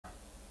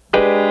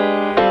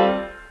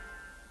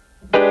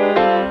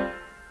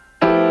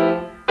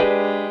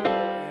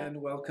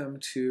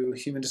Welcome to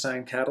Human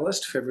Design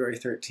Catalyst, February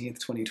 13th,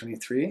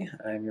 2023.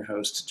 I'm your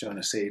host,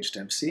 Jonah Sage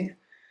Dempsey.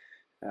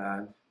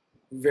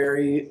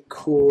 Very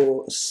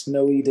cool,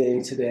 snowy day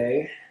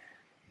today.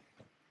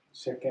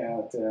 Check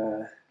out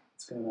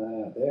what's going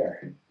on out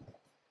there.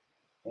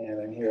 And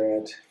I'm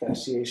here at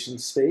Fasciation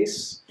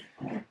Space,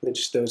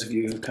 which those of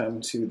you who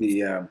come to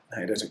the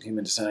High Desert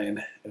Human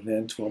Design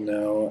event will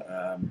know.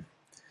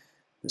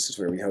 This is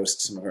where we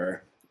host some of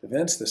our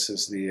events. This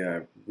is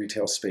the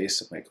retail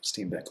space of Michael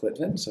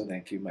Steenbeck-Litvin, so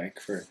thank you, Mike,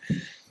 for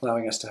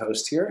allowing us to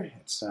host here.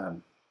 It's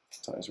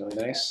always really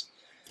nice.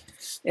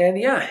 And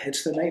yeah,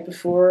 it's the night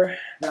before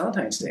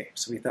Valentine's Day,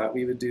 so we thought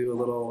we would do a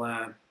little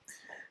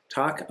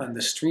talk on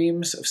the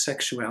streams of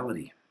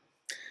sexuality.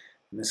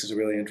 And this is a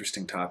really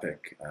interesting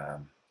topic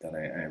that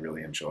I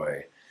really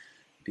enjoy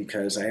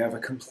because I have a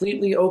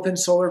completely open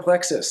solar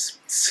plexus.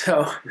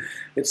 So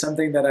it's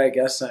something that I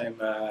guess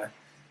I'm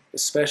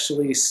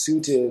especially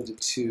suited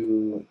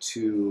to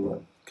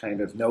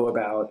kind of know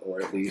about,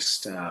 or at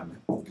least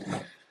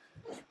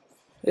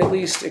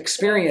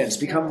experience,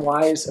 become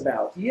wise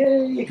about.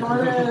 Yay, come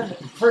on in.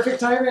 Perfect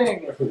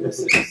timing. This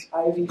is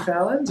Ivy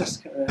Fallon.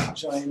 Just gonna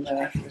join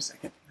for a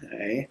second.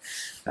 Hey.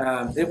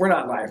 We're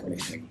not live or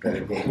anything, but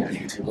it will be on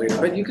YouTube later.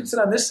 But you can sit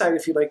on this side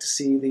if you'd like to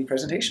see the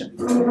presentation.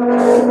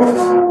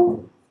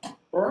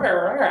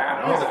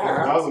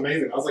 That was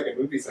amazing. That was like a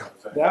movie sound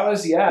effect. That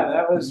was, yeah,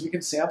 that was, you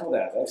can sample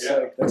that. That's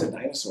like, that's a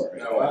dinosaur.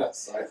 Right? No,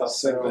 was. I thought the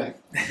same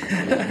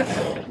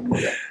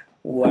thing.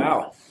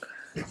 Wow.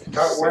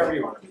 Wherever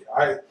you want to be.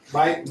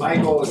 My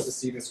goal is to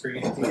see the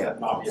screen and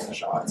not be in the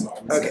shot. So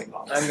I'm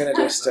going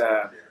to just,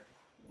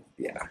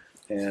 yeah.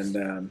 And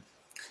I'm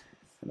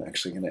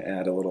actually going to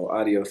add a little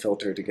audio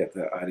filter to get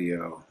the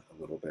audio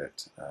a little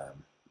bit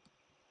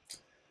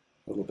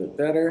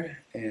better,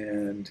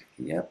 and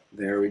yep,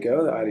 there we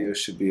go. The audio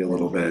should be a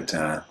little bit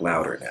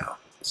louder now.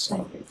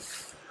 So,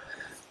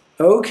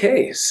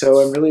 okay, so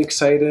I'm really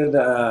excited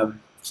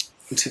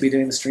to be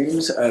doing the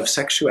streams of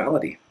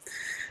sexuality,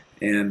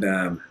 and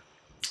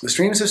the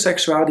streams of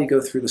sexuality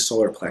go through the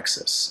solar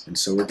plexus, and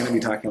so we're going to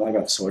be talking a lot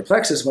about the solar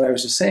plexus. What I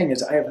was just saying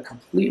is I have a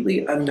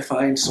completely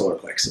undefined solar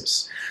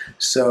plexus.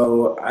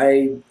 So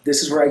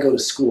this is where I go to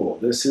school.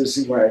 This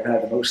is where I've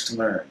had the most to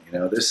learn. You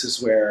know, this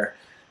is where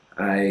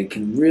I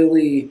can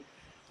really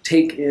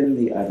take in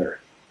the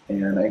other,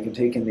 and I can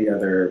take in the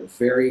other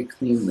very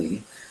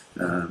cleanly,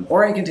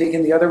 or I can take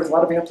in the other with a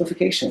lot of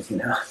amplification. You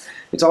know,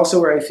 it's also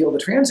where I feel the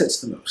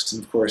transits the most.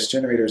 And of course,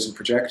 generators and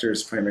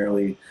projectors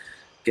primarily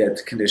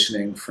get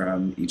conditioning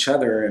from each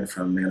other and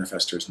from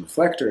manifestors and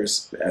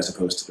reflectors, as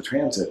opposed to the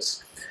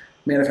transits.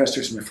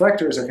 Manifestors and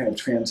reflectors are kind of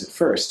transit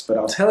first, but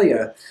I'll tell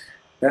you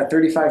that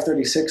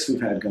 35-36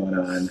 we've had going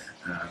on,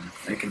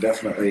 I can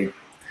definitely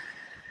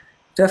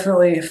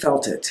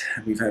felt it.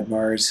 We've had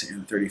Mars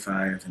in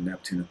 35 and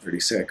Neptune in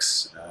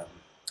 36.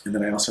 And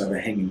then I also have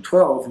a hanging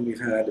 12, and we've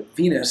had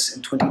Venus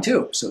in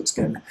 22. So it's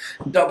been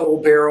double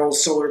barrel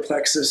solar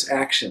plexus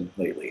action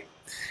lately.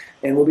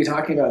 And we'll be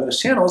talking about those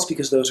channels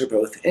because those are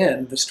both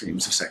in the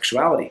streams of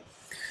sexuality.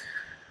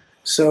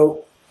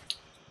 So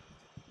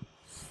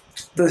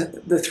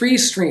the three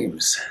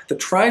streams, the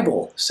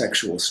tribal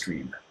sexual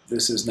stream,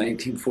 this is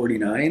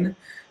 1949.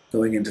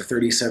 Going into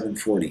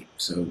 3740.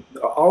 So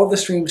all of the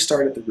streams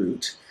start at the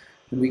root,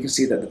 and we can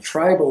see that the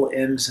tribal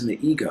ends in the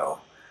ego,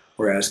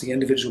 whereas the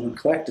individual and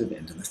collective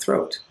end in the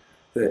throat.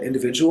 The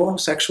individual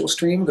sexual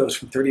stream goes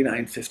from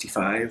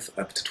 3955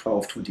 up to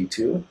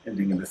 1222,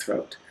 ending in the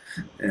throat,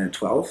 and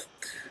 12.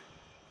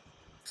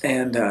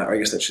 And, or I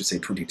guess that should say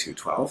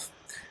 2212.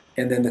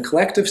 And then the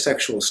collective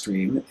sexual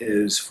stream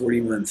is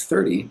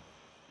 4130,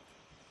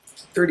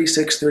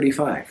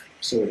 3635.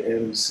 So it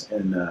ends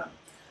in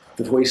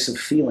the voice of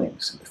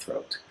feelings in the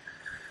throat.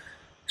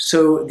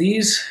 So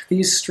these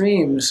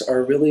streams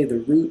are really the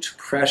root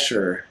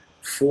pressure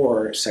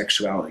for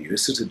sexuality.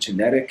 This is a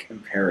genetic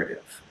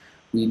imperative.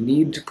 We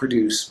need to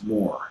produce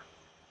more.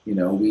 You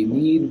know, we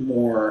need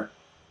more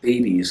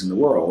babies in the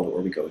world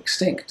or we go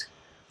extinct.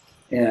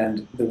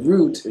 And the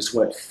root is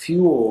what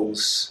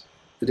fuels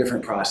the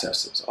different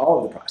processes, all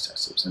of the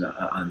processes. And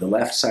on the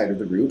left side of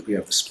the root, we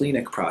have the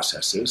splenic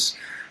processes,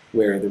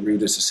 where the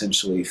root is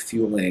essentially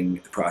fueling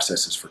the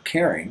processes for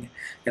caring.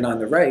 And on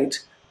the right,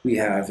 we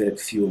have it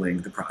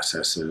fueling the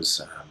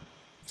processes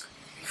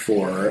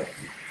for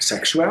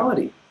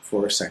sexuality,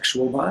 for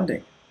sexual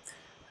bonding.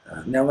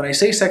 Now, when I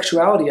say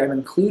sexuality, I'm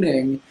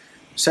including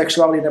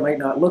sexuality that might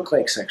not look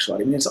like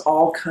sexuality. I mean, it's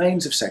all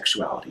kinds of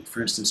sexuality.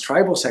 For instance,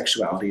 tribal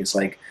sexuality is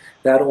like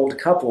that old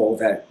couple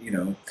that, you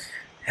know,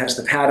 has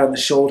the pat on the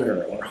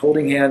shoulder or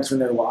holding hands when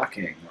they're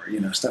walking or, you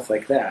know, stuff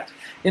like that.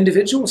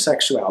 Individual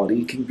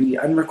sexuality can be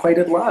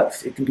unrequited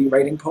love. It can be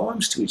writing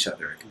poems to each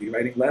other. It can be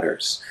writing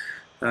letters.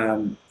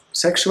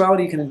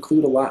 Sexuality can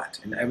include a lot.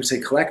 And I would say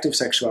collective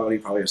sexuality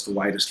probably has the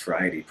widest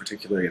variety,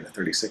 particularly in the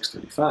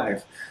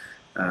 36-35.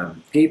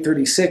 Gate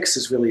 36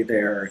 is really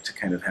there to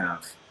kind of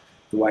have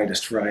the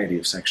widest variety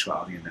of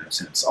sexuality in that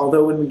sense.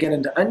 Although when we get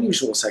into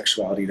unusual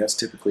sexuality, that's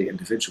typically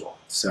individual.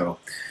 So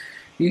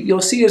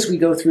you'll see as we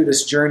go through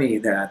this journey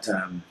that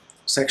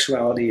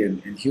sexuality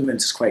in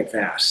humans is quite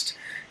vast.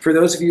 For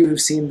those of you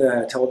who've seen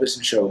the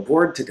television show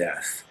Bored to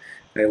Death,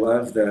 I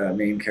love the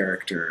main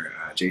character,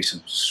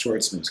 Jason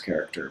Schwartzman's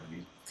character.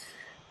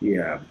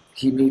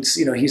 He meets,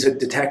 he's a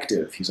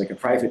detective. He's like a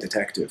private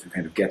detective who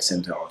kind of gets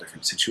into all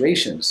different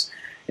situations.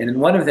 And in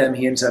one of them,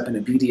 he ends up in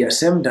a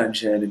BDSM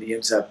dungeon, and he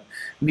ends up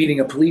meeting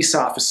a police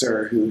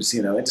officer who's,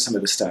 into some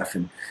of this stuff.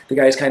 And the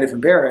guy's kind of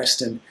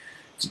embarrassed. And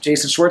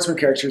Jason Schwartzman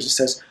character just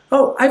says,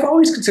 "Oh, I've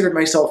always considered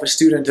myself a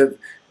student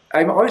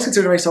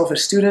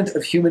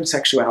of human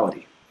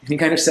sexuality." And he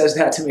kind of says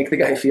that to make the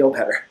guy feel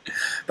better.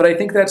 But I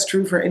think that's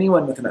true for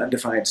anyone with an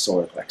undefined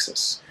solar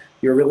plexus.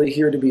 You're really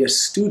here to be a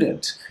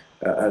student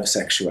of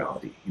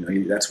sexuality.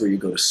 That's where you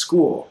go to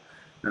school.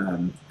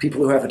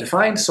 People who have a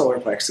defined solar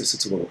plexus,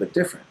 it's a little bit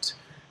different.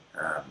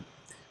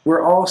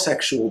 We're all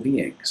sexual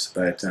beings,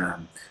 but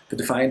the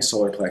defined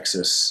solar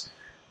plexus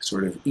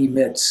sort of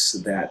emits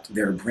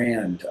their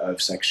brand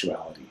of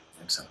sexuality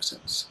in some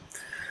sense.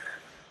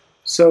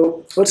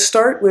 So let's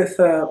start with,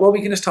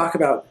 we can just talk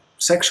about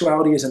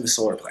sexuality is in the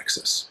solar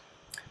plexus.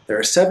 There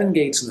are 7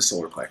 gates in the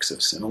solar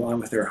plexus, and along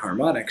with their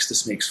harmonics,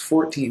 this makes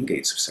 14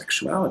 gates of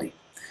sexuality.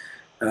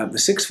 The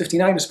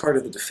 659 is part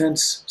of the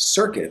defense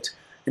circuit,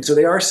 and so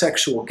they are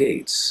sexual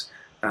gates,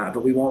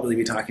 but we won't really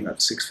be talking about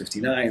the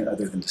 659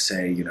 other than to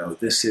say,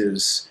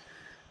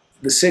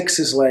 the 6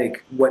 is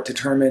like what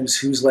determines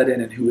who's let in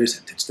and who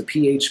isn't. It's the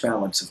pH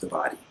balance of the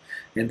body.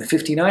 And the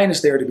 59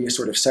 is there to be a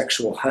sort of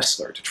sexual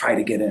hustler, to try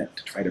to get in,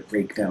 to try to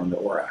break down the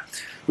aura.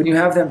 When you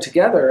have them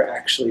together,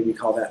 actually, we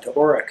call that the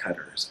aura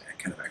cutters. That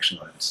kind of actually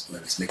one of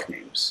its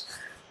nicknames,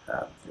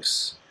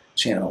 this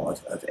channel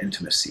of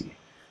intimacy.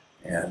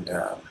 And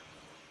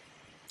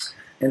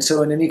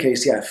so in any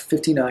case,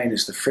 59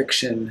 is the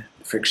friction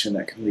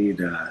that can lead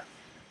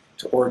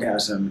to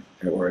orgasm,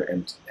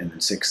 and then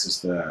 6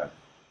 is the,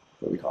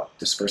 what we call it,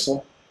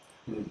 dispersal,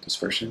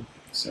 dispersion.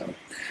 So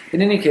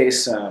in any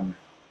case,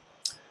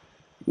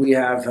 we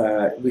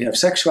have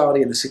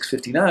sexuality in the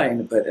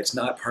 659, but it's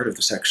not part of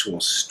the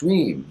sexual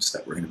streams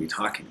that we're going to be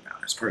talking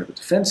about. It's part of the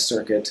defense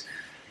circuit,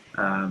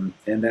 and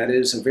that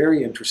is a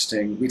very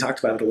interesting, we talked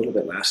about it a little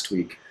bit last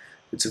week.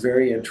 It's a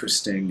very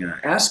interesting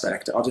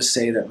aspect. I'll just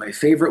say that my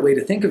favorite way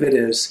to think of it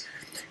is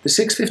the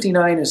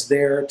 659 is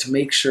there to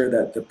make sure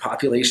that the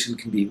population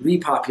can be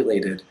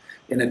repopulated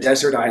in a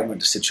desert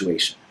island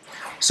situation.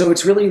 So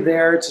it's really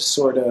there to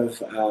sort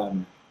of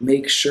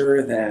make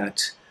sure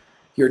that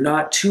you're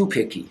not too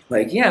picky.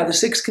 Like, yeah, the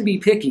 6 can be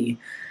picky,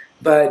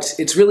 but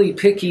it's really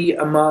picky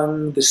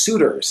among the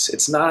suitors.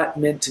 It's not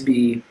meant to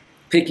be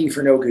picky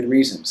for no good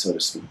reason, so to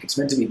speak. It's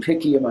meant to be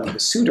picky among the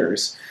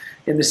suitors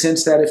in the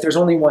sense that if there's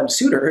only one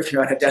suitor, if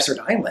you're on a desert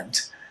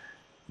island,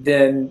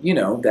 then,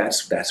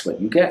 that's what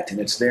you get. And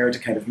it's there to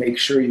kind of make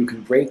sure you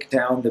can break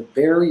down the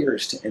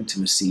barriers to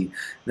intimacy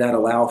that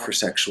allow for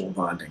sexual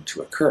bonding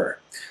to occur.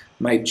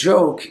 My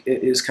joke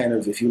is kind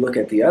of, if you look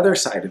at the other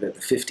side of it,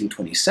 the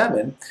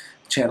 5027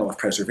 channel of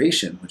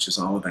preservation, which is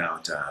all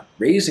about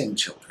raising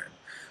children.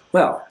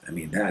 Well, I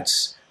mean,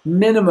 that's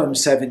minimum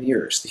 7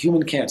 years. The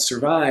human can't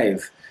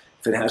survive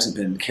if it hasn't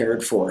been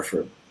cared for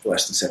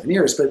less than 7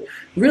 years. But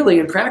really,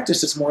 in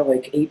practice, it's more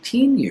like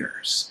 18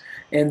 years.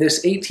 And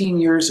this 18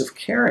 years of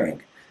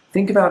caring,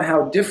 think about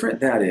how different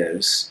that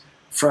is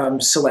from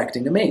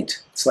selecting a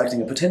mate,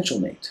 selecting a potential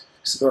mate,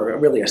 or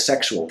really a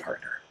sexual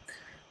partner.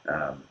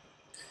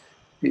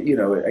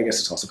 I guess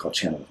it's also called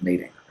channel of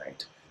mating,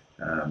 right?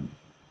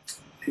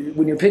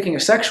 When you're picking a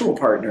sexual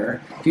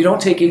partner, you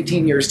don't take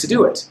 18 years to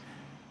do it.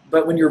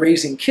 But when you're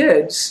raising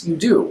kids, you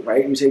do,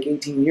 right? You take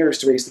 18 years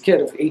to raise the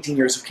kid, 18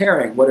 years of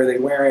caring. What are they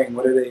wearing?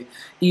 What are they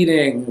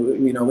eating?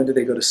 When do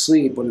they go to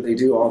sleep? What do they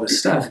do? All this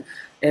stuff.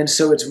 And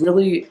so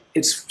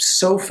it's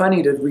so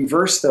funny to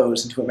reverse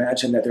those and to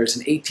imagine that there's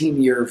an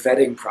 18-year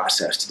vetting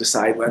process to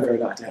decide whether or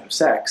not to have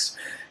sex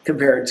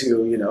compared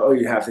to,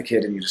 you have the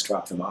kid and you just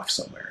drop them off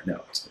somewhere.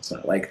 No, it's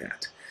not like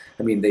that.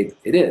 I mean,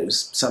 it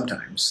is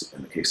sometimes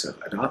in the case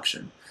of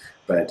adoption,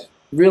 but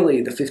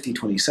really the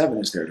 5027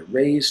 is there to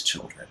raise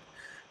children,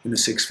 and the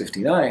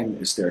 659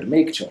 is there to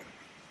make children.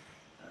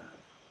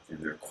 And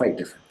they're quite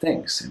different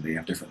things, and they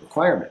have different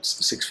requirements.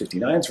 The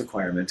 659's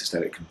requirement is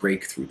that it can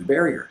break through the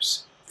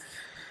barriers.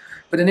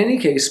 But in any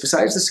case,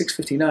 besides the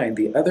 659,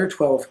 the other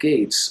 12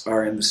 gates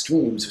are in the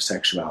streams of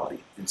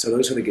sexuality, and so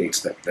those are the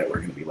gates that we're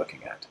going to be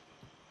looking at.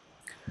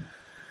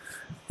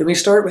 Then we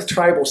start with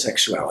tribal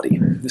sexuality.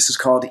 This is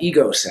called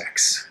ego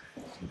sex.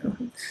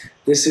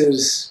 This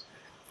is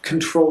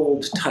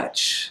controlled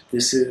touch.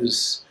 This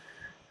is,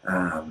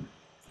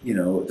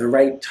 the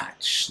right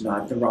touch,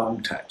 not the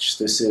wrong touch.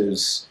 This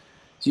is,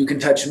 you can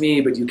touch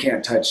me, but you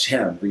can't touch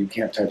him, or you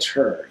can't touch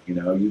her.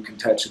 You can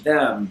touch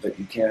them, but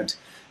you can't.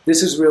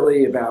 This is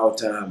really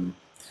about,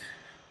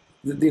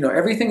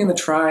 everything in the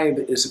tribe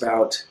is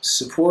about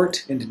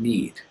support and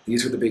need.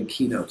 These are the big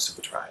keynotes of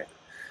the tribe.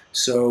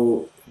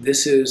 So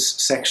this is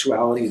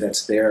sexuality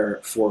that's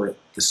there for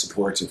the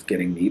support of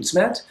getting needs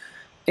met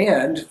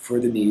and for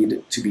the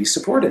need to be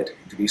supported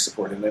in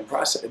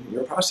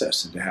your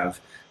process, and to have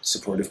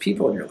supportive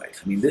people in your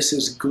life. I mean, this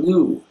is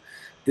glue.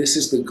 This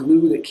is the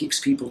glue that keeps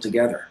people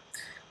together.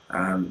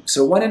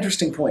 So one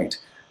interesting point,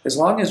 as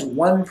long as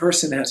one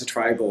person has a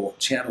tribal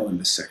channel in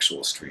the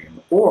sexual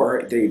stream,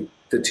 or the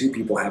two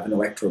people have an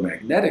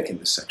electromagnetic in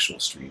the sexual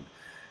stream,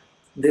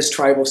 this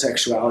tribal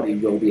sexuality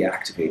will be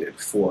activated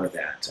for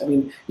that. I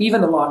mean,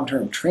 even a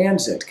long-term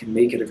transit can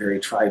make it a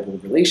very tribal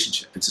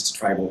relationship. It's just a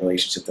tribal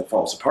relationship that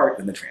falls apart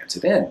when the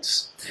transit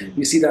ends. Mm-hmm.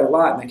 You see that a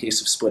lot in the case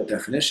of split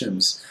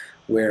definitions,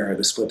 where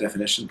the split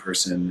definition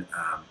person,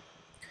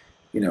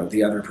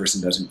 the other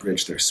person doesn't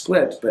bridge their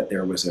split, but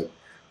there was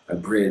a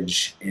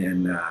bridge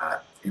in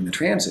the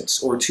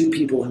transits. Or two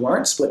people who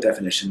aren't split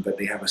definition, but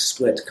they have a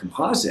split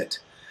composite,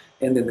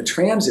 and then the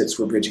transits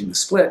were bridging the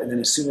split, and then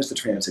as soon as the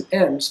transit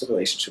ends, the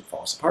relationship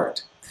falls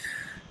apart.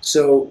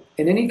 So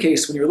in any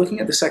case, when you're looking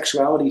at the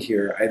sexuality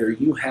here, either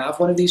you have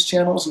one of these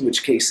channels, in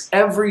which case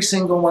every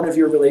single one of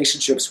your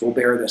relationships will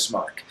bear this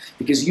mark,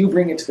 because you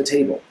bring it to the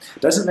table.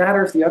 It doesn't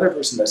matter if the other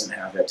person doesn't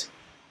have it.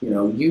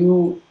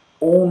 You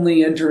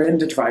only enter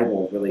into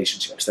tribal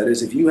relationships. That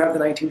is, if you have the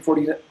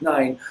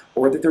 1949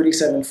 or the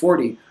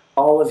 3740,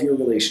 all of your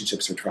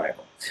relationships are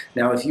tribal.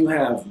 Now, if you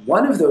have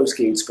one of those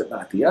gates but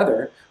not the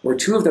other, or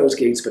two of those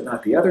gates but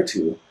not the other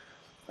two,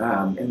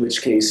 in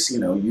which case,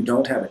 you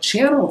don't have a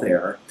channel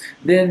there,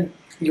 then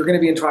you're going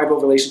to be in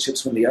tribal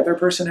relationships when the other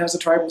person has a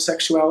tribal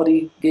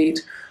sexuality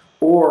gate,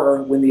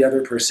 or when the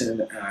other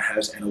person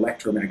has an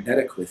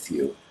electromagnetic with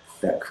you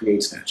that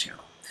creates that channel.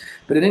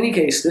 But in any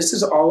case, this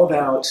is all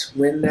about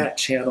when that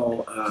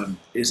channel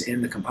is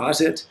in the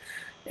composite,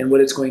 and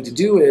what it's going to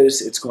do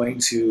is it's going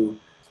to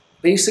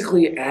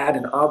basically add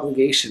an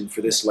obligation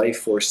for this life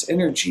force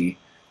energy.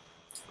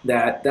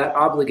 That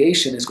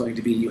obligation is going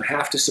to be, you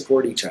have to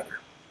support each other.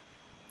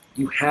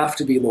 You have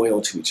to be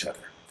loyal to each other.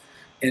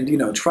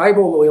 And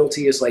tribal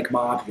loyalty is like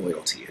mob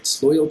loyalty.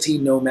 It's loyalty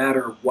no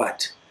matter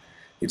what.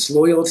 It's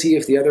loyalty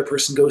if the other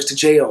person goes to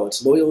jail.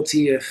 It's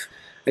loyalty if,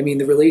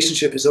 the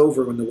relationship is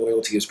over when the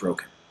loyalty is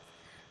broken.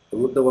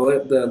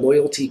 The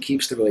loyalty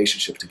keeps the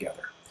relationship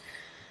together.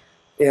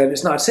 And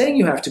it's not saying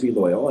you have to be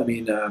loyal.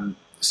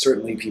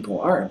 Certainly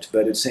people aren't,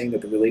 but it's saying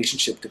that the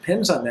relationship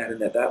depends on that, and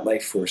that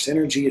life force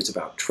energy is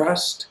about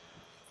trust,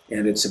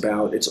 and it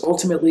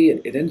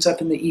ends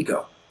up in the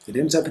ego. It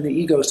ends up in the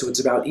ego, so it's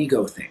about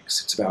ego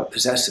things. It's about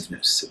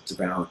possessiveness. It's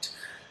about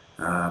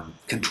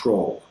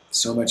control.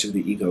 So much of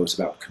the ego is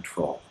about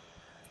control.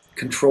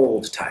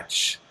 Controlled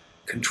touch.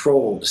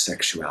 Controlled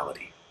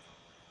sexuality.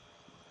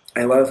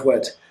 I love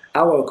what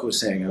Alok was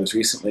saying. I was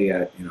recently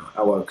at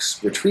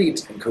Alok's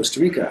retreat in Costa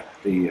Rica,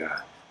 the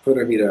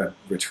Pura Vida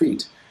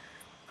retreat,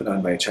 put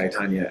on by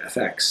Chaitanya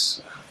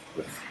FX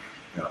with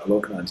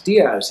Alokanand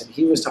Diaz, and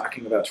he was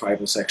talking about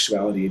tribal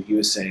sexuality, and he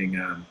was saying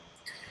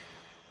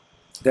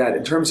that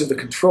in terms of the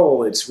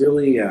control, it's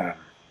really,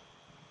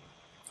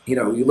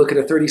 you look at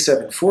a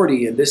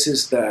 3740, and this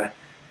is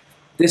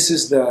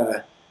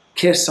the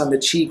kiss on the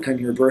cheek on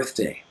your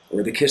birthday,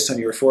 or the kiss on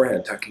your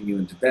forehead tucking you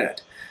into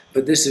bed.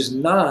 But this is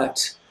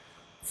not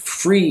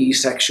free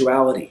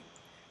sexuality.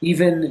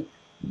 Even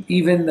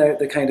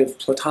the kind of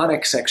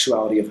platonic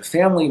sexuality of a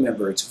family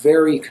member, it's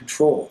very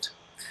controlled.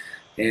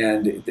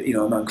 And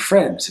among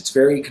friends, it's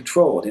very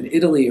controlled. In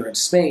Italy or in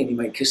Spain, you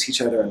might kiss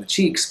each other on the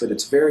cheeks, but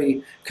it's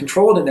very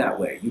controlled in that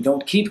way. You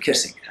don't keep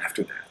kissing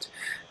after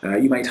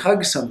that. You might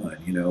hug someone,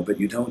 but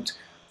you don't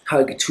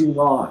hug too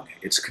long.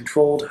 It's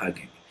controlled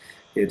hugging.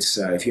 It's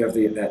if you have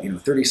that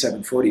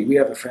 3740. We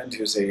have a friend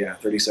who's a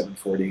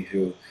 3740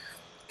 who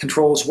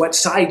controls what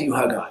side you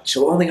hug on.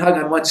 She'll only hug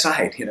on one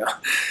side,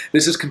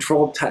 This is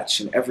controlled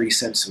touch in every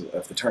sense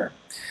of the term.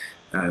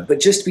 But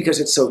just because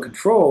it's so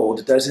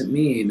controlled doesn't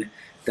mean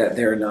that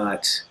they're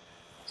not,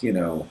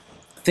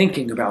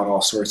 thinking about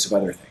all sorts of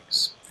other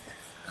things.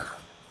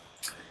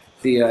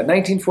 The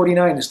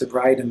 1949 is the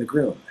bride and the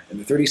groom, and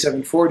the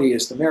 3740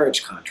 is the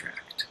marriage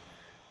contract.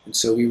 And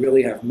so we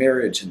really have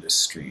marriage in this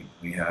stream.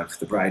 We have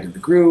the bride and the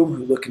groom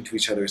who look into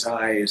each other's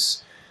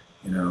eyes,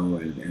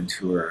 and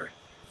who are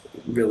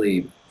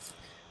really,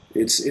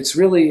 this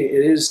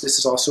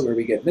is also where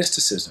we get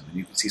mysticism, and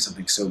you can see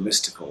something so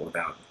mystical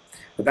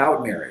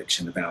about marriage,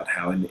 and about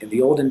how in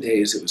the olden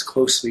days it was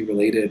closely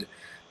related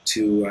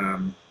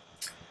to,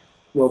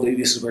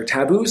 this is where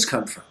taboos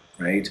come from,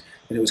 right?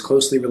 And it was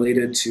closely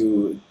related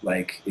to,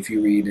 like, if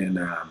you read in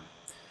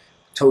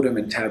Totem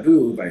and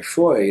Taboo by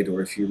Freud,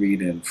 or if you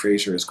read in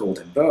Fraser's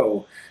Golden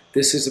Bow,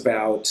 this is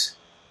about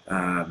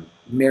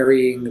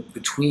marrying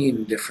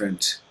between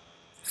different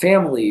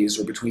families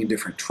or between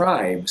different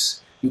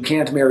tribes. You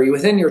can't marry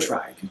within your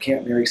tribe. You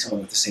can't marry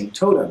someone with the same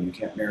totem. You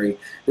can't marry,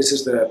 this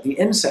is the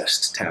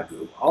incest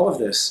taboo. All of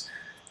this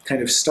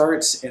kind of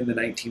starts in the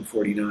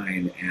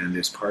 1949 and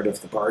is part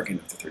of the bargain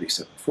of the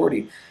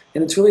 3740.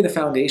 And it's really the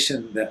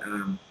foundation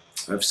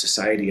of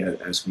society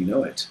as we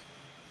know it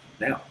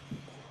now.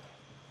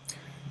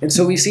 And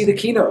so we see the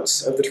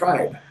keynotes of the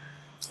tribe.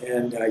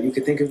 And you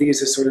could think of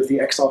these as sort of the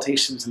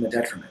exaltations and the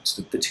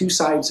detriments, the two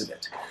sides of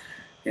it.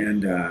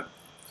 And,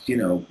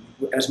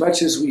 as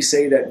much as we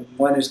say that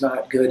one is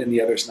not good and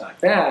the other is not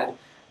bad,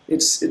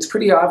 it's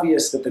pretty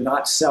obvious that the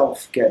not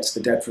self gets the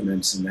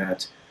detriments in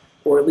that,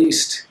 or at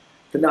least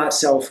the not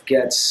self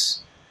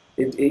gets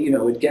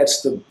it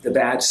gets the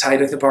bad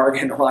side of the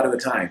bargain a lot of the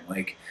time.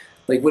 Like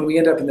when we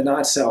end up in the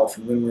not self,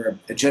 and when we're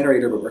a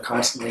generator, but we're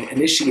constantly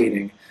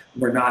initiating,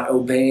 we're not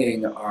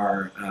obeying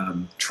our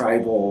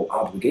tribal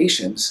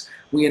obligations,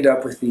 we end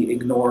up with the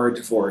ignore,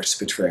 divorce,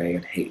 betray,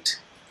 and hate.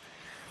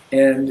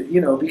 And,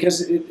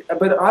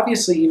 but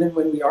obviously, even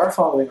when we are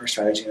following our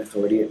strategy and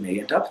authority, it may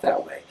end up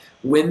that way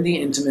when the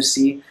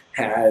intimacy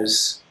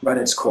has run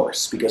its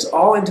course, because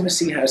all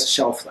intimacy has a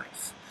shelf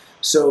life.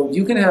 So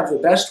you can have the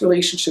best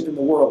relationship in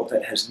the world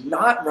that has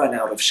not run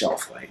out of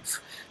shelf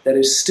life, that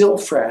is still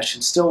fresh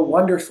and still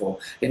wonderful,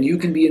 and you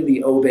can be in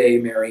the obey,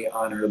 marry,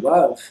 honor,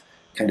 love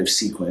kind of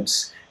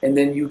sequence, and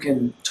then you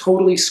can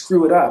totally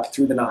screw it up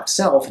through the not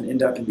self and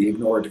end up in the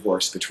ignore,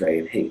 divorce, betray,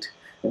 and hate.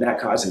 And that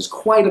causes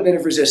quite a bit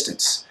of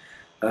resistance.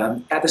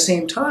 At the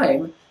same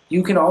time,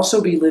 you can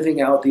also be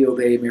living out the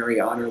obey, marry,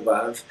 honor,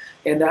 love,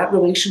 and that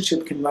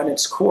relationship can run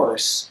its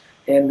course,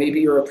 and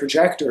maybe you're a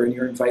projector and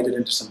you're invited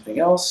into something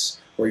else,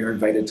 or you're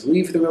invited to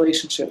leave the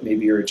relationship.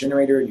 Maybe you're a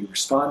generator and you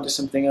respond to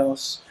something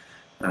else.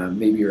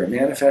 Maybe you're a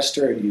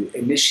manifester and you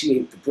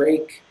initiate the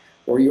break,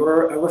 or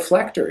you're a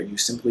reflector and you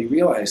simply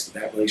realize that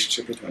that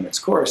relationship has run its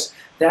course.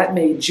 That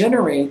may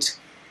generate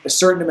a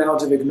certain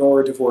amount of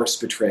ignore, divorce,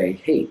 betray,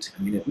 hate.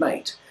 I mean, it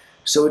might.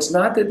 So it's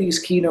not that these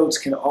keynotes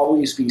can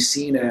always be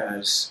seen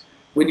as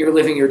when you're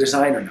living your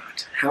design or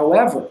not.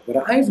 However,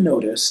 what I've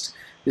noticed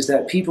is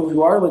that people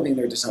who are living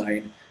their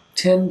design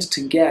tend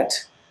to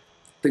get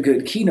the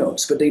good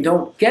keynotes, but they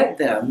don't get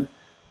them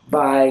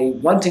by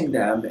wanting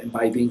them and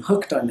by being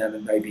hooked on them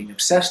and by being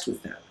obsessed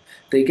with them.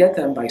 They get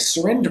them by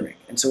surrendering.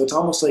 And so it's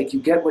almost like you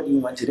get what you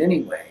wanted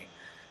anyway,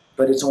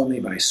 but it's only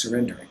by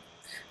surrendering.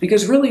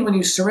 Because really, when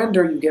you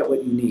surrender, you get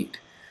what you need.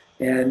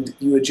 And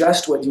you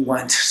adjust what you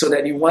want so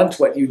that you want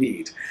what you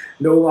need,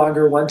 no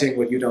longer wanting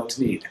what you don't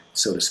need,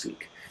 so to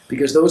speak.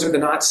 Because those are the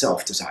not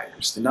self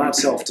desires. The not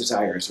self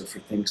desires are for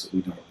things that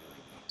we don't really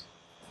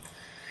need.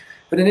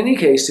 But in any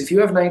case, if you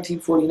have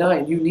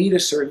 1949, you need a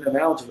certain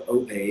amount of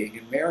obeying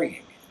and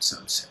marrying in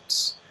some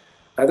sense.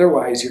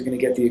 Otherwise, you're going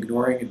to get the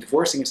ignoring and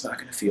divorcing. It's not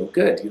going to feel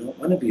good. You don't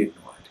want to be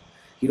ignored.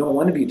 You don't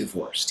want to be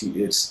divorced.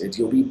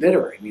 You'll be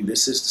bitter. I mean,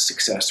 this is the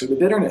success or the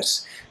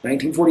bitterness.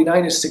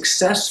 1949 is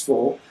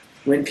successful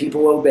when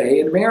people obey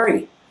and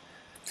marry.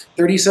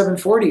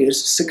 3740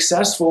 is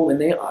successful when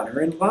they honor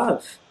and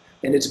love.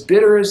 And it's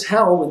bitter as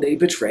hell when they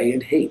betray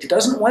and hate. It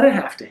doesn't want to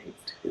have to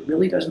hate. It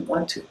really doesn't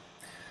want to.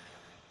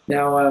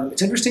 Now,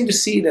 it's interesting to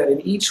see that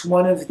in each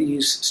one of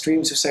these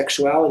streams of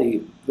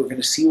sexuality, we're going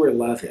to see where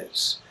love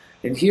is.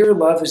 And here,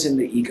 love is in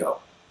the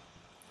ego.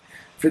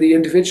 For the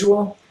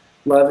individual,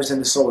 love is in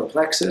the solar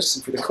plexus.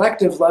 And for the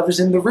collective, love is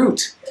in the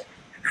root.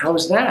 How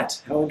is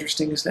that? How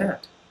interesting is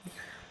that?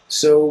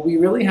 So we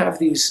really have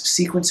these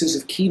sequences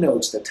of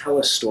keynotes that tell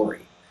a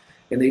story.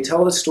 And they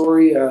tell the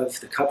story of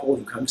the couple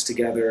who comes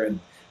together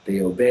and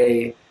they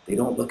obey, they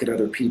don't look at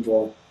other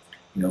people,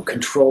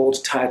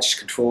 controlled touch,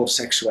 controlled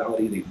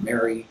sexuality, they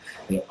marry,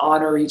 they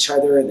honor each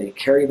other, and they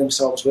carry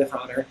themselves with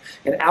honor.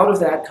 And out of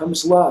that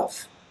comes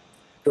love.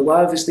 The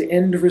love is the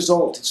end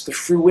result. It's the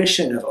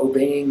fruition of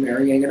obeying,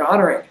 marrying, and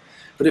honoring.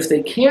 But if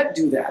they can't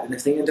do that, and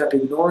if they end up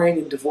ignoring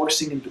and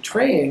divorcing and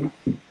betraying,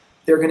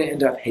 they're going to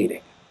end up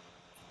hating.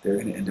 They're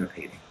going to end up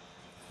hating.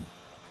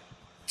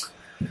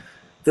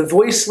 The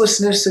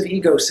voicelessness of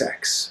ego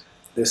sex.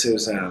 This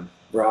is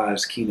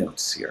Ra's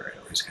keynotes here,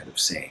 where he's kind of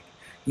saying,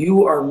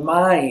 you are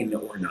mine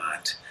or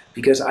not,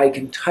 because I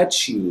can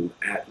touch you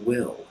at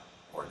will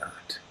or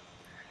not.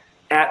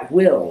 At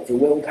will, the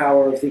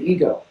willpower of the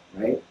ego,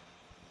 right?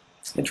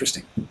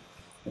 Interesting.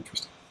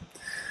 Interesting.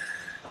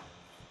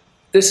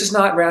 This is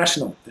not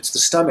rational. It's the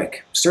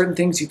stomach. Certain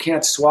things you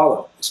can't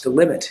swallow. It's the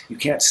limit. You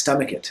can't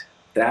stomach it.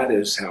 That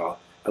is how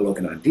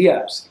Alokanon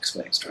Diaz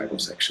explains tribal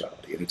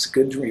sexuality. And it's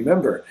good to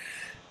remember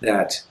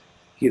that,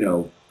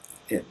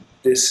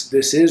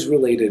 this is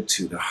related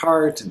to the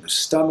heart and the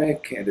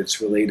stomach, and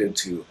it's related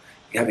to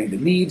having the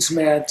needs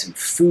met, and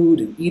food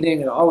and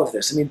eating and all of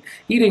this. I mean,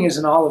 eating is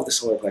in all of the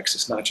solar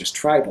plexus, not just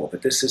tribal,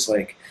 but this is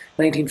like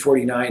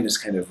 1949 is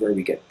kind of where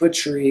we get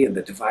butchery and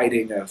the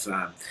dividing of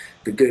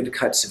the good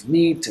cuts of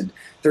meat, and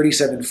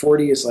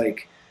 3740 is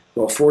like,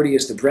 well, 40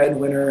 is the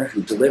breadwinner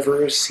who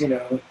delivers,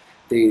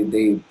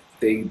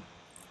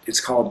 it's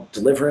called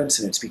deliverance,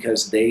 and it's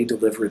because they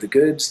deliver the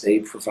goods, they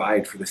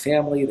provide for the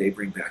family, they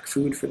bring back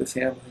food for the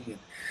family. And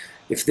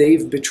if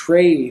they've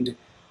betrayed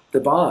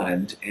the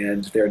bond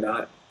and they're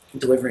not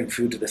delivering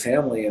food to the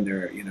family, and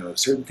they're,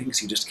 certain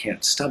things you just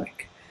can't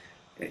stomach,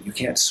 and you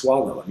can't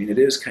swallow. I mean, it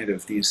is kind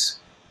of these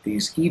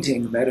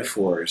eating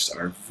metaphors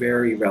are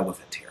very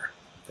relevant here.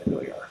 They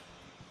really are.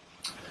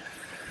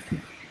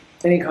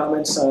 Any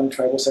comments on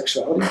tribal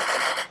sexuality?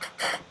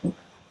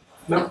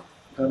 No.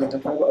 Comment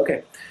on tribal?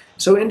 Okay.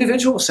 So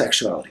individual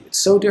sexuality, it's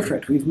so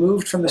different. We've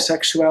moved from the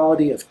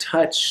sexuality of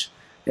touch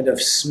and of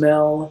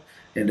smell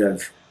and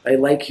of, I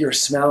like your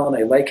smell and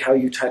I like how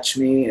you touch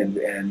me, and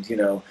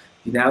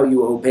now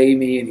you obey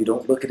me and you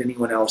don't look at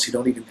anyone else, you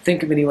don't even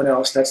think of anyone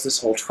else. That's this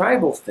whole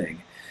tribal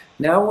thing.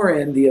 Now we're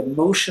in the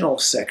emotional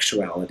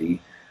sexuality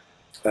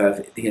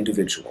of the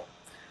individual.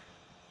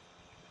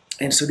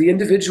 And so the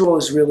individual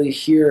is really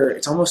here,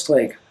 it's almost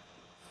like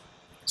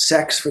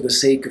sex for the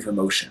sake of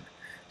emotion,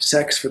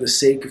 sex for the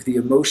sake of the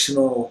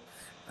emotional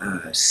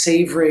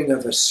savoring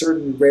of a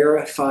certain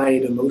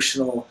rarefied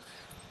emotional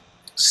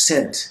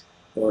scent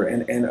or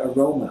an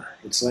aroma.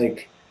 It's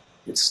like,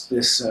 it's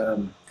this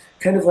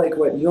kind of like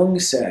what Jung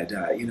said.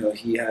 You know,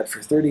 he had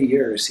for 30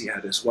 years, he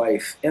had his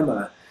wife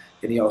Emma,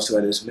 and he also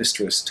had his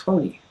mistress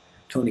Toni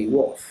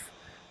Wolff.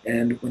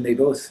 And when they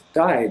both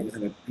died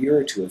within a year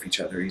or two of each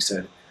other, he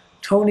said,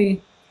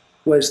 Toni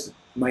was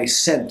my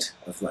scent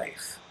of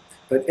life,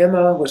 but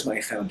Emma was my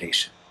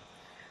foundation.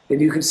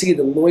 And you can see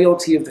the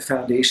loyalty of the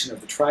foundation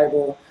of the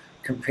tribal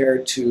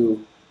compared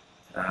to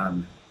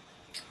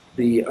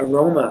the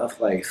aroma of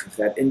life, of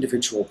that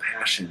individual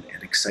passion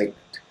and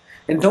excitement.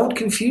 And don't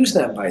confuse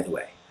them, by the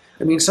way.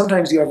 I mean,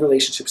 sometimes you have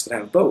relationships that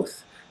have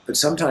both, but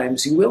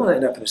sometimes you will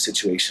end up in a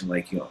situation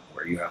like Jung,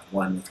 where you have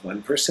one with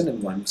one person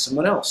and one with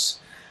someone else.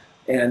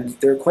 And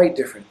they're quite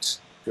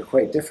different. They're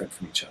quite different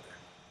from each other.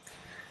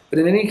 But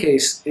in any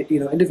case,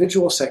 you know,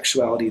 individual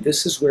sexuality,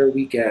 this is where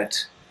we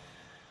get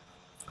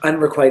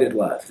unrequited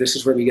love. This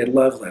is where we get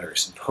love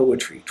letters and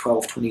poetry,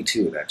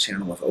 1222, that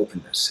channel of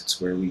openness. It's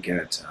where we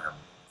get,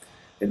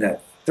 in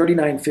that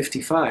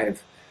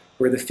 3955,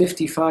 where the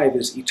 55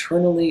 is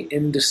eternally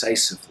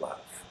indecisive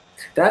love.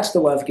 That's the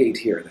love gate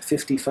here. The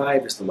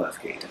 55 is the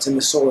love gate. It's in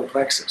the solar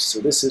plexus. So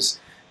this is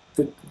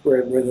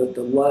where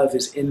the love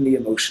is in the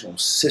emotional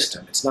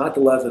system. It's not the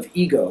love of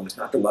ego. It's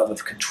not the love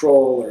of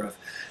control or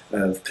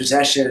of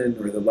possession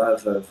or the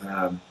love of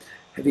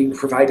having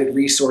provided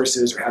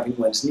resources or having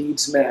one's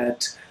needs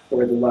met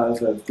or the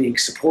love of being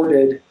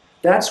supported.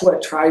 That's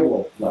what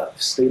tribal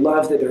loves. They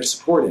love that they're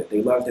supported.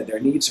 They love that their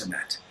needs are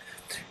met.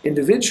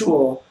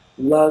 Individual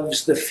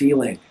loves the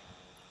feeling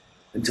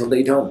until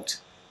they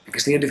don't,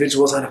 because the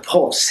individual is on a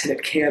pulse and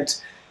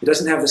it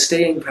doesn't have the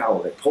staying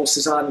power. It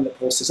pulses on and it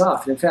pulses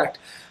off. And in fact,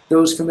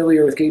 those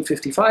familiar with gate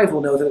 55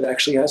 will know that it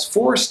actually has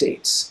 4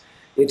 states.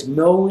 It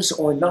knows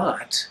or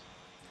not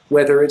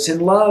whether it's in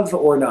love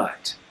or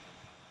not.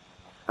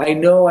 I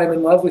know I'm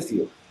in love with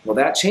you. Well,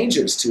 that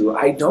changes to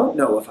I don't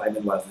know if I'm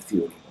in love with you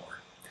anymore.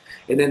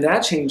 And then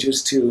that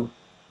changes to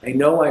I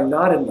know I'm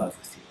not in love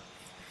with you.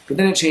 But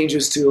then it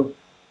changes to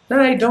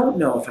I don't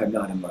know if I'm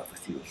not in love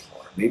with you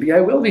anymore. Maybe I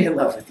will be in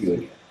love with you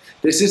again.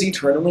 This is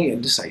eternally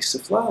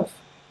indecisive love.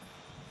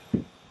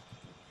 And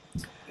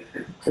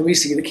we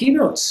see the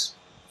keynotes.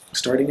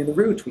 Starting in the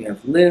root, we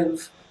have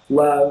live,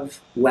 love,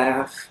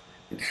 laugh,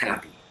 and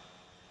happy.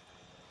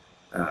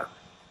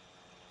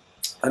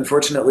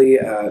 Unfortunately,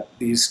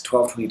 these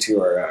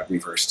 1222 are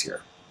reversed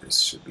here.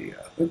 This should be,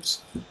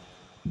 oops.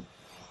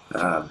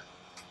 Here,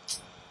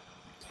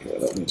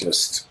 let me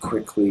just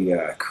quickly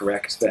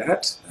correct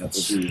that. That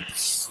will be,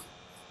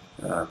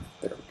 there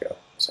we go.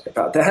 Sorry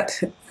about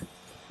that.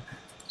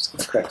 Just going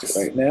to correct it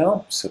right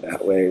now, so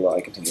that way, while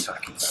I continue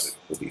talking about it, it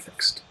will be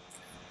fixed.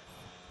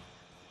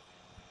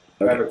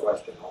 Okay. I have a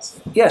question also.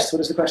 Yes,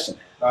 what is the question?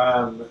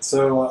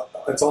 So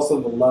it's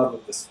also the love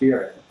of the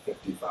spirit,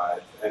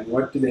 55. And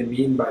what do they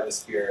mean by the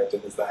spirit,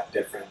 and is that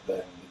different than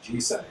the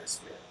G-center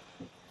spirit?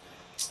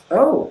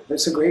 Oh,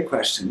 that's a great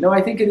question. No,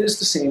 I think it is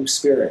the same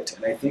spirit,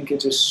 and I think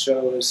it just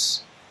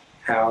shows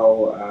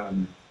how,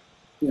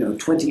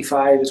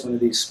 25 is one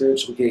of these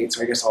spiritual gates,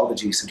 or I guess all the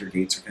G-center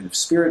gates are kind of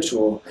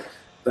spiritual,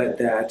 but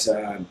that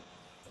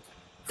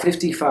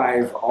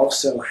 55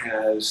 also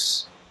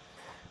has,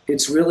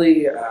 it's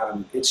really,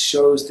 it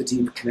shows the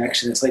deep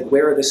connection. It's like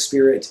where the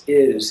spirit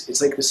is.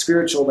 It's like the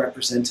spiritual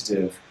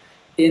representative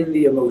in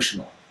the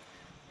emotional.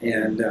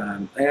 And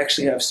I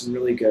actually have some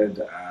really good,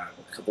 a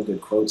couple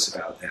good quotes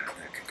about that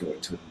could go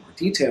into it in more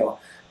detail.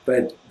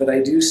 But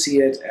I do see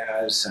it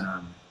as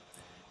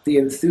the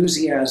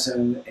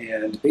enthusiasm,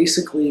 and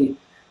basically,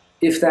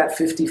 if that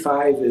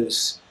 55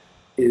 is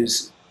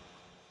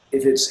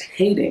if it's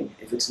hating,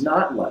 if it's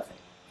not loving,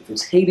 if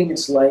it's hating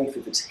its life,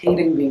 if it's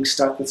hating being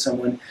stuck with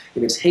someone,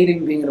 if it's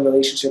hating being in a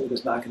relationship that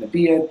it's not going to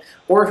be in,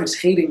 or if it's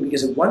hating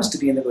because it wants to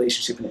be in the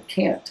relationship and it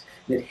can't,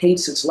 and it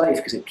hates its life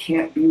because it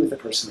can't be with the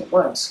person it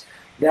wants,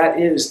 that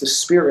is the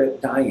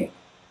spirit dying.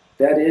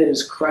 That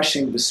is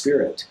crushing the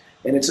spirit.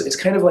 And it's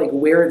kind of like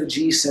where the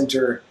G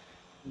center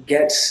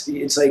gets,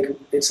 it's like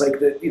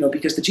the,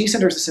 because the G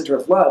center is the center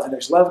of love, and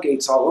there's love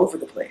gates all over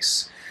the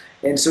place.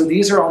 And so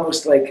these are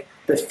almost like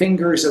the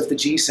fingers of the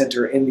G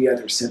center in the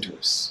other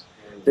centers,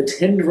 the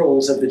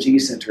tendrils of the G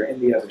center in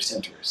the other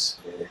centers.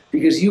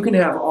 Because you can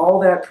have all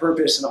that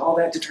purpose and all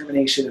that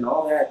determination and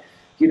all that,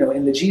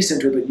 in the G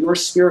center, but your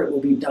spirit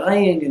will be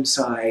dying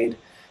inside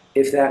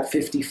if that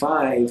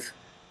 55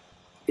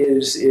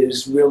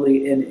 is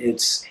really in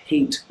its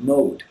hate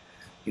mode.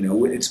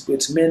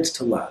 It's meant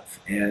to love,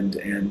 and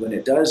when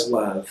it does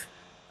love,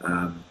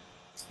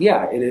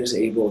 it is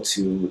able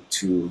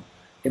to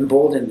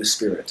embolden the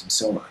spirit and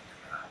so on.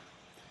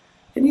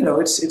 And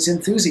it's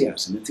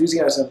enthusiasm.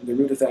 Enthusiasm, the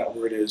root of that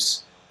word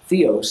is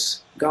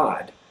theos,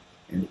 God,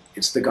 and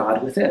it's the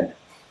God within.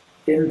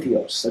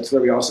 Entheos. That's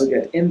where we also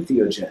get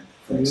entheogen,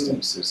 for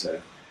instance, is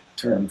a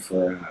term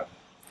for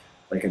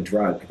like a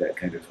drug that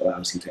kind of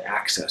allows you to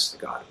access the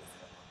God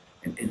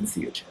within. An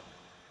entheogen.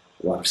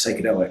 A lot of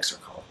psychedelics are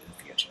called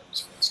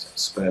entheogens, for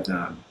instance.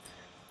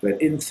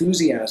 But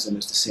enthusiasm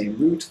is the same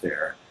root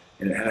there,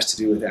 and it has to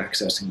do with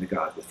accessing the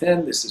God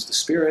within. This is the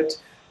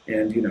spirit,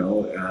 and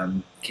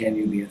can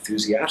you be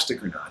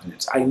enthusiastic or not? And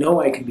it's, I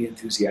know I can be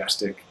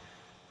enthusiastic,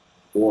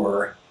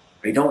 or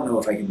I don't know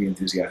if I can be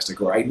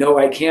enthusiastic, or I know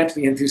I can't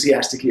be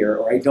enthusiastic here,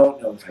 or I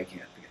don't know if I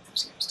can't be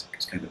enthusiastic.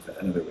 It's kind of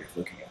another way of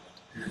looking at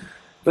it.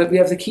 But we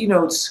have the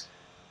keynotes: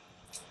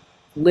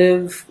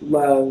 live,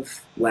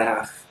 love,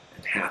 laugh,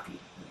 and happy.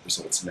 And it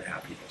results in the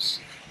happiness.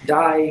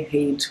 Die,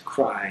 hate,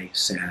 cry,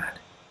 sad.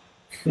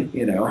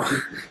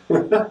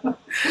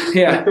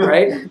 Yeah,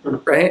 right?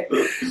 Right?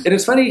 And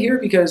it's funny here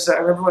because I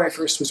remember when I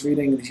first was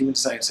reading the Human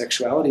Design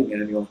Sexuality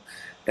Manual,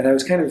 and I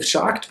was kind of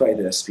shocked by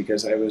this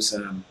because I was,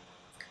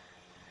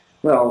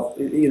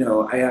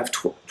 I have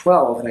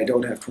 12 and I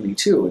don't have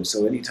 22, and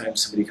so anytime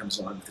somebody comes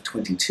along with a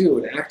 22,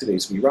 it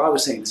activates me. Rob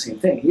was saying the same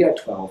thing. He had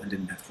 12 and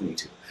didn't have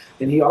 22.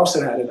 And he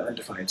also had an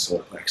undefined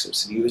solar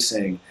plexus, and he was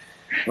saying,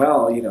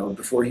 well,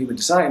 before Human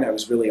Design, I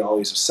was really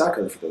always a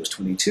sucker for those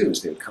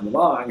 22s. They would come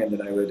along, and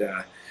then I would,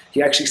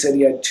 he actually said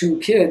he had 2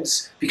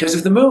 kids because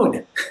of the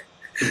moon,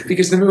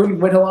 because the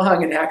moon went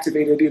along and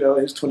activated,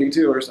 his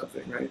 22 or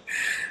something, right?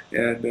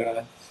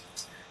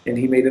 And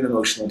he made an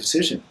emotional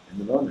decision in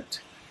the moment.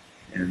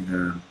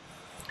 And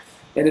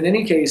in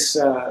any case,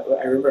 I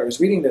remember I was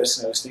reading this,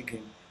 and I was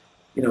thinking,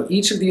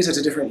 each of these has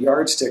a different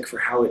yardstick for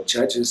how it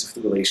judges if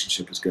the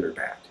relationship is good or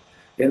bad.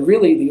 And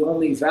really, the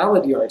only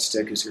valid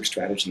yardstick is your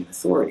strategy and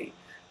authority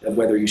of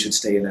whether you should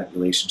stay in that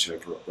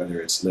relationship or whether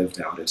it's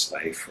lived out its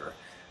life, or,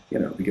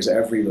 because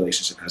every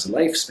relationship has a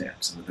lifespan.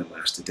 Some of them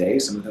last a day,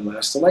 some of them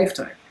last a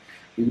lifetime.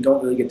 You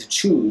don't really get to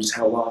choose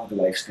how long the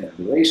lifespan of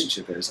the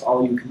relationship is.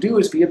 All you can do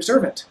is be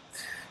observant.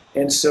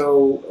 And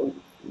so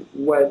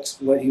what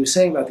he was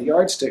saying about the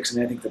yardsticks,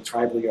 and I think the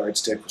tribal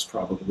yardstick was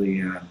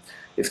probably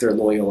if they're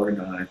loyal or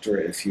not, or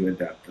if you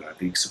end up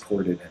being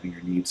supported, having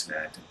your needs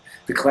met. And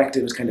the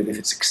collective is kind of if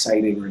it's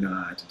exciting or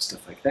not, and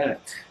stuff like that.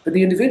 But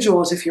the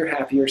individual is if you're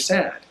happy or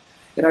sad.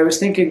 And I was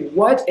thinking,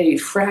 what a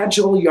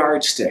fragile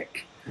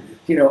yardstick.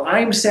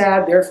 I'm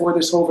sad, therefore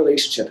this whole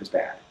relationship is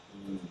bad.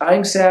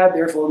 I'm sad,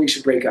 therefore we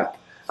should break up.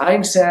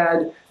 I'm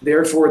sad,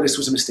 therefore this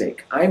was a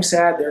mistake. I'm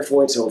sad,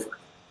 therefore it's over.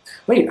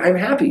 Wait, I'm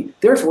happy,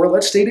 therefore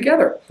let's stay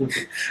together.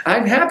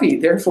 I'm happy,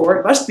 therefore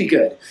it must be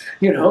good.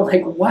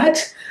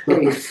 What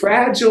a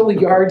fragile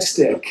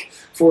yardstick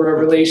for a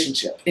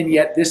relationship. And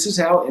yet this is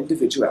how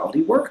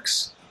individuality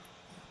works.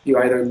 You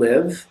either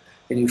live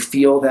and you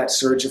feel that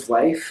surge of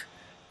life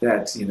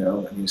that,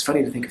 it's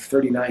funny to think of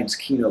 39's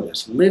keynote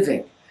as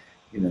living.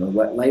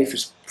 What life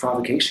is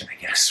provocation,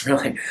 I guess,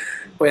 really.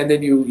 And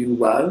then you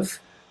love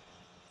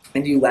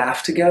and you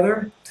laugh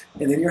together,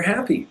 and then you're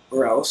happy,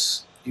 or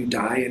else you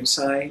die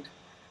inside.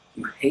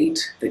 You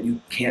hate that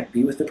you can't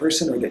be with the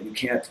person, or that you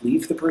can't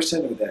leave the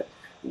person, or that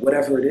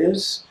whatever it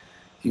is.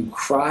 You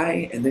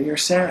cry, and then you're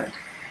sad.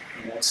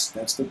 And that's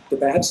the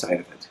bad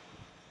side of it.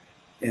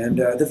 And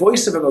the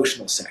voice of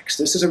emotional sex.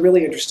 This is a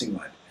really interesting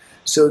one.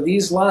 So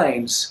these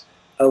lines: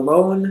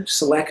 alone,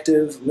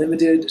 selective,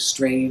 limited,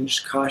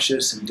 strange,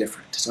 cautious, and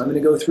different. So I'm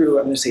going to go through,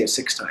 I'm going to say it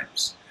 6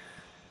 times.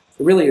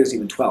 It really is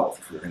even 12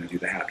 if we're going to do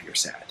the happy or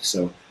sad.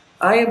 So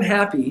I am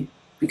happy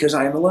because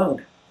I am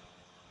alone.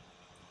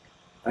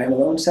 I am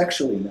alone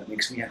sexually, and that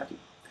makes me happy.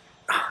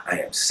 I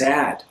am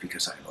sad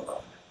because I am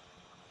alone.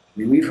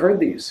 We've heard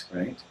these,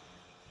 right?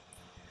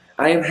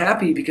 I am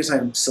happy because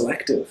I'm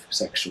selective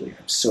sexually.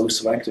 I'm so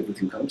selective with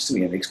who comes to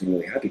me. It makes me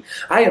really happy.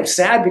 I am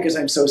sad because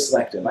I'm so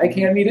selective. I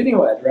can't meet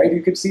anyone, right?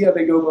 You can see how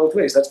they go both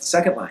ways. That's the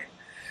second line.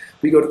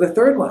 We go to the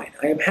third line.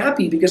 I am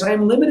happy because I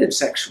am limited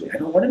sexually. I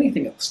don't want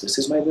anything else. This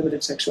is my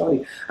limited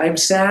sexuality. I'm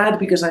sad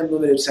because I'm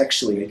limited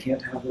sexually. I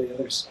can't have what the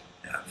others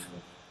have.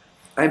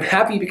 I'm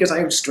happy because I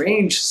am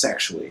strange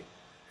sexually.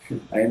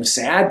 I am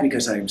sad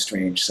because I am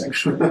strange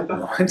sexually.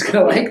 No one's going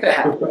to like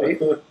that,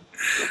 right?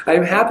 I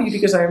am happy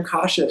because I am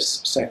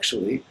cautious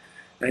sexually.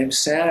 I am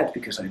sad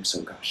because I am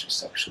so cautious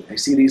sexually. I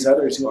see these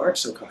others who aren't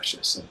so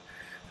cautious, and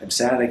I'm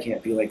sad I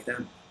can't be like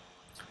them.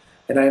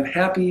 And I am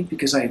happy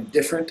because I am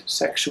different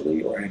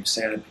sexually, or I am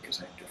sad because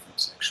I am different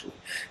sexually.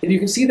 And you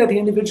can see that the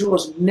individual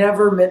is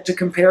never meant to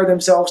compare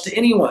themselves to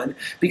anyone,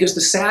 because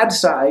the sad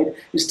side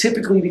is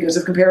typically because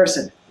of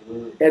comparison.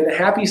 And the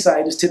happy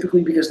side is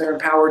typically because they're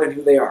empowered in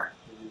who they are.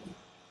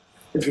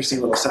 Interesting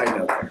little side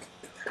note there.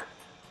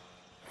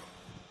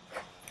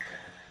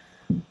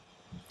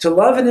 To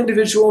love an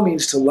individual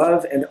means to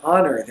love and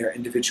honor their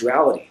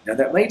individuality. Now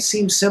that might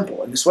seem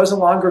simple, and this was a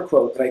longer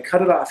quote, but I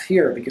cut it off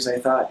here because I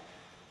thought,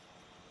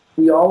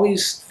 we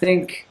always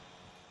think,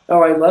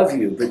 oh, I love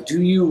you, but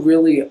do you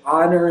really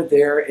honor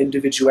their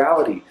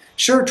individuality?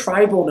 Sure,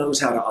 tribal knows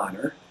how to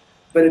honor,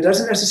 but it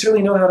doesn't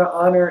necessarily know how to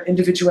honor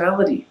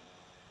individuality.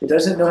 It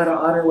doesn't know how to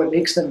honor what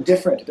makes them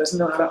different. It doesn't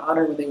know how to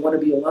honor when they want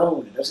to be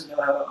alone. It doesn't know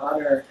how to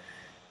honor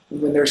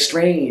when they're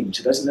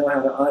strange. It doesn't know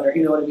how to honor,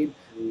 you know what I mean?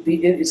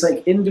 It's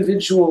like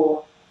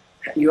individual,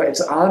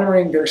 it's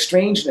honoring their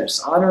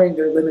strangeness, honoring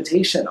their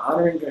limitation,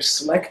 honoring their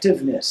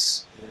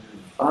selectiveness,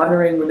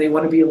 honoring when they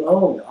want to be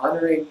alone,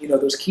 honoring,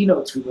 those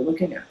keynotes we were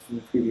looking at from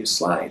the previous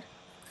slide.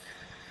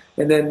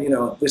 And then,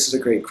 this is a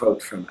great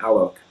quote from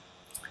Alok.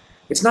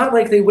 It's not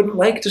like they wouldn't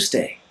like to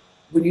stay.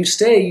 When you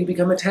stay, you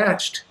become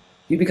attached.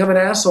 You become an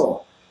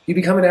asshole. You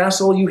become an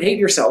asshole, you hate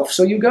yourself,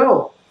 so you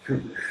go.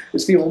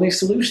 It's the only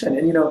solution.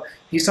 And,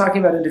 he's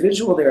talking about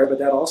individual there, but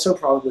that also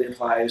probably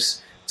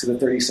applies to the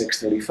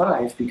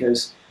 36-35,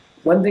 because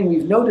one thing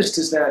we've noticed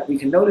is that, we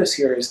can notice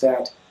here, is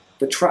that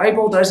the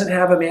tribal doesn't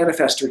have a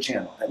manifester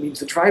channel. That means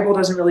the tribal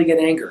doesn't really get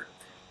angry.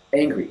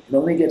 It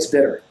only gets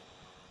bitter.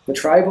 The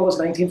tribal is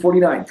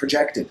 1949,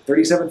 projected.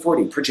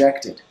 3740,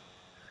 projected.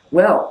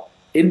 Well,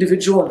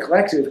 individual and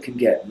collective can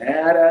get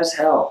mad as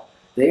hell.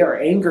 They are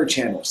anger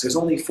channels. There's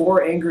only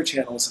 4 anger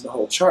channels in the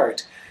whole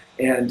chart.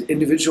 And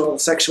individual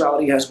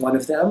sexuality has one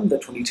of them, the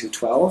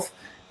 2212,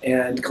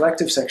 and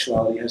collective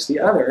sexuality has the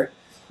other,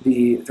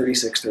 the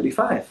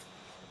 36-35.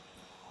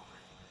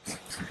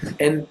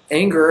 And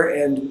anger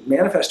and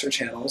manifester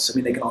channels,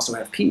 they can also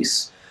have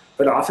peace,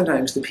 but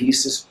oftentimes the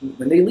peace is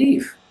when they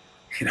leave.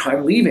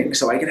 I'm leaving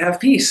so I can have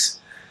peace.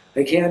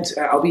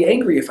 I'll be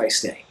angry if I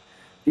stay,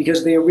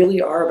 because they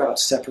really are about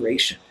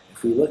separation.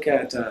 If we look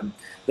at,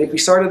 we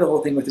started the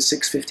whole thing with the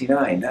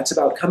 659, that's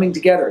about coming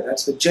together.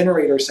 That's the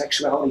generator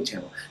sexuality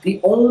channel. The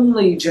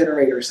only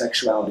generator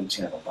sexuality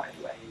channel, by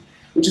the way,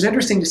 which is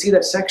interesting to see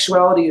that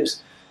sexuality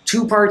is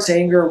 2 parts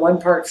anger,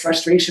 1 part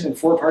frustration, and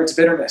 4 parts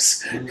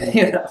bitterness,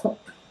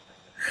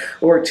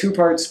 or 2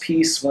 parts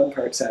peace, 1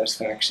 part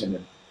satisfaction,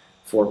 and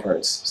 4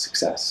 parts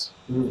success.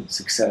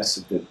 Success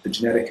of the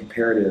genetic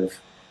imperative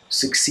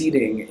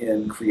succeeding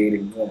in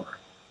creating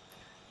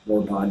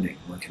more bonding,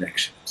 more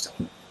connection.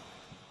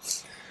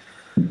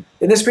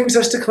 And this brings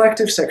us to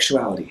collective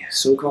sexuality,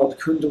 so-called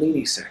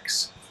Kundalini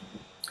sex.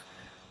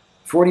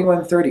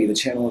 4130, the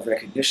channel of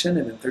recognition,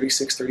 and then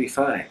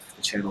 3635,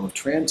 the channel of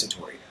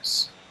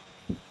transitoriness.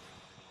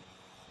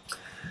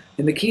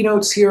 And the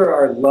keynotes here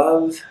are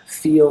love,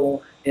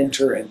 feel,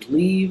 enter, and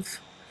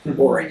leave,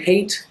 or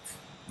hate,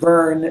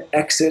 burn,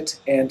 exit,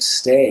 and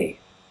stay.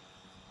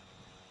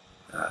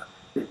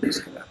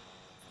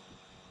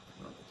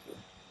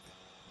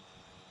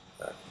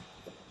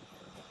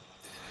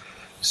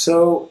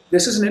 So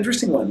this is an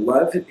interesting one.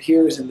 Love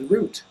here is in the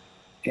root,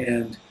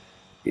 and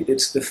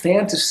it's the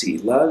fantasy.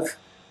 Love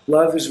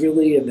is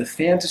really in the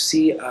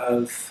fantasy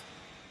of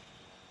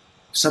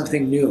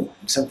something new,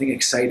 something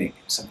exciting,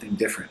 something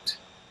different.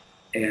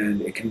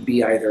 And it can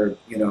be either,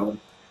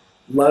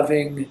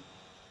 loving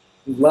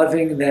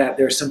that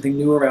there's something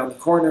new around the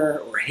corner,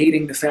 or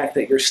hating the fact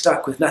that you're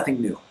stuck with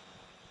nothing new.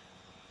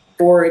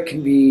 Or it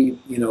can be,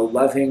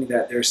 loving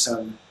that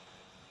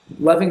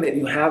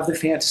you have the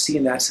fantasy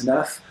and that's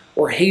enough,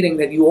 or hating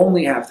that you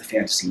only have the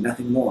fantasy,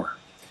 nothing more.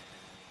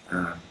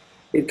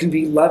 It can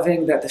be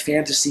loving that the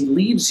fantasy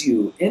leads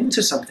you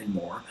into something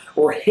more,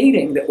 or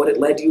hating that what it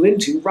led you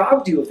into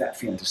robbed you of that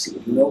fantasy,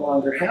 and you no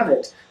longer have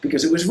it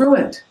because it was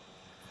ruined.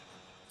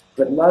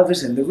 But love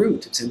is in the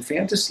root, it's in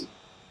fantasy.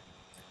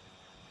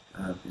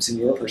 It's in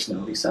your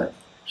personality side.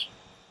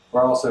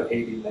 Or also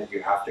hating that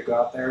you have to go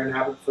out there and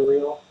have it for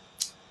real?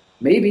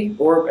 Maybe,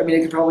 or it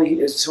can probably,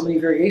 there's so many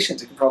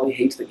variations. It can probably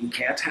hate that you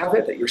can't have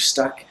it, that you're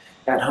stuck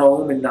at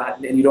home and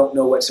you don't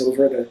know what's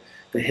over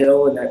the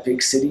hill in that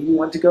big city you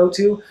want to go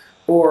to,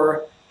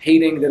 or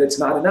hating that it's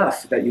not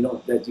enough, that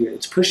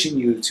it's pushing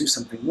you to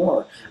something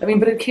more.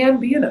 But it can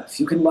be enough.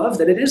 You can love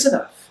that it is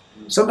enough.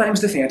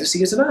 Sometimes the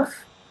fantasy is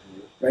enough,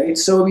 right?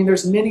 So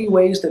there's many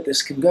ways that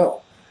this can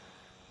go.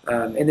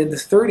 And then the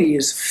 30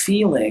 is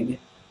feeling,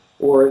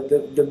 or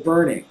the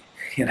burning,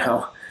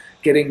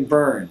 getting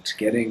burned,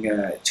 getting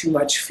too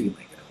much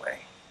feeling in a way.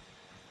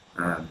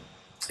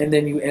 And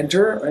then you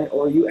enter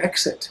or you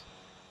exit.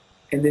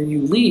 And then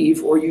you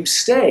leave or you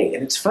stay.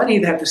 And it's funny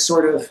that the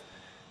sort of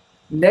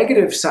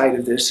negative side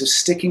of this is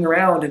sticking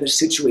around in a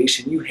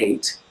situation you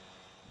hate.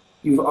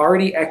 You've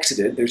already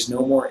exited, there's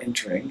no more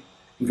entering.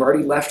 You've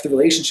already left the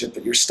relationship,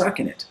 but you're stuck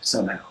in it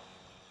somehow.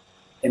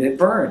 And it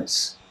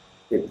burns.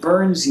 It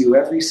burns you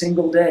every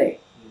single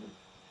day,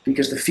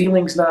 because the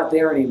feeling's not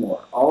there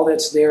anymore. All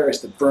that's there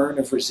is the burn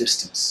of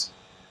resistance.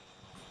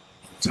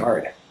 It's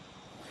hard.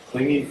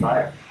 Clinging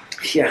fire.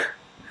 Yeah.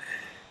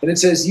 And it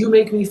says, you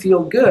make me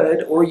feel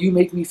good, or you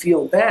make me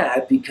feel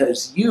bad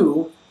because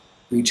you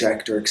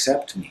reject or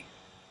accept me.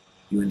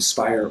 You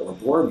inspire or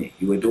bore me.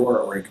 You adore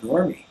or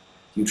ignore me.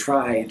 You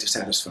try to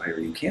satisfy or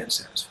you can't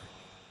satisfy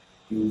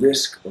me. You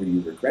risk or you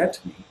regret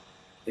me.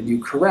 And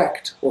you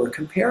correct or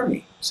compare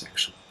me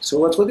sexually. So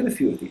let's look at a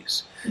few of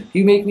these.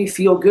 You make me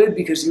feel good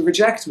because you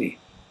reject me.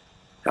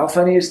 How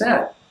funny is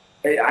that?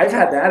 I've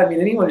had that.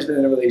 Anyone who's been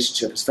in a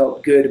relationship has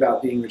felt good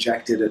about being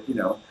rejected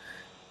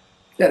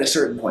at a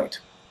certain point.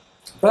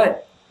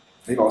 But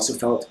they've also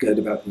felt good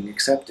about being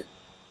accepted.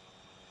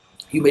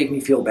 You make me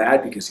feel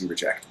bad because you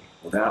reject me.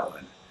 Well, that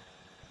one.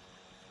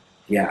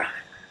 Yeah.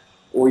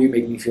 Or you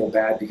make me feel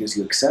bad because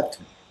you accept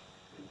me.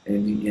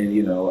 And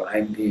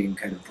I'm being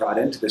kind of brought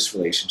into this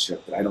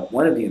relationship, but I don't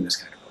want to be in this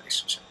kind of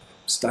relationship.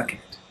 I'm stuck in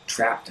it,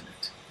 trapped in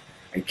it.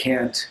 I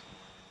can't,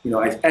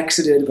 I've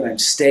exited, but I'm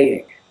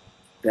staying.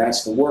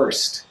 That's the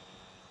worst.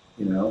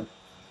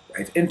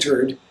 I've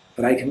entered,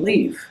 but I can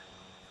leave.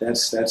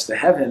 That's the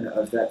heaven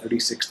of that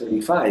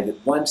 3635. It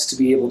wants to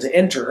be able to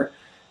enter.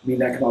 I mean,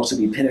 that can also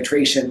be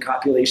penetration,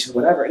 copulation,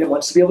 whatever. And it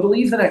wants to be able to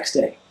leave the next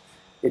day.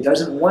 It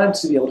doesn't want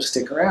to be able to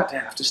stick around, to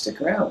have to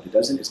stick around.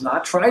 It's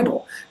not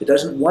tribal. It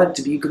doesn't want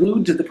to be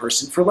glued to the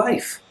person for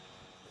life.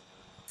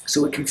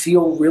 So it can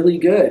feel really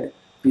good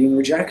being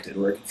rejected,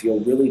 or it can feel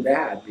really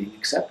bad being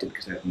accepted,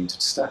 because that means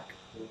it's stuck.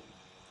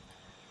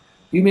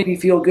 You make me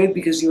feel good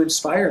because you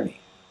inspire me.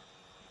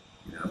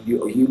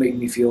 Or you make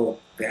me feel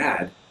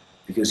bad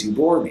because you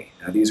bore me.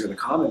 Now these are the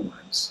common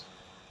ones,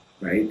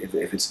 right?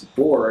 If it's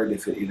bored,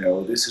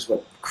 this is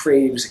what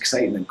craves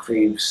excitement,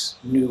 craves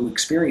new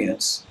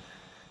experience.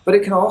 But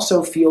it can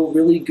also feel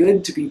really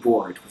good to be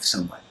bored with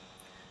someone.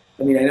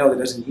 I mean, I know that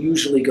doesn't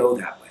usually go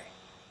that way.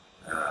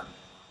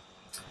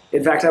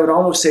 In fact, I would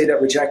almost say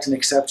that reject and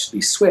accept should be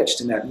switched,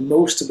 and that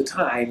most of the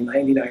time,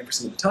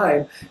 99% of the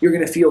time, you're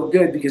going to feel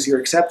good because you're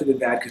accepted and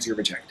bad because you're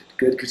rejected.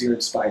 Good because you're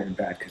inspired,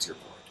 bad because you're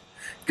bored.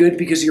 Good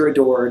because you're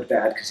adored,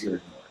 bad because you're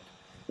ignored,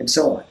 and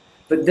so on.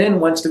 But then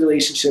once the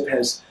relationship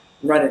has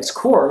run its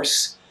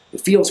course,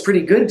 it feels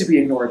pretty good to be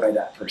ignored by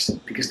that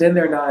person, because then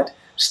they're not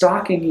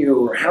stalking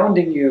you or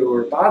hounding you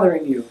or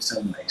bothering you in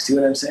some way. See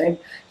what I'm saying?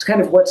 It's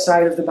kind of what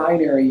side of the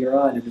binary you're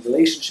on in the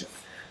relationship.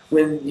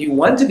 When you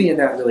want to be in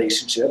that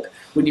relationship,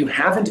 when you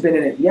haven't been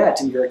in it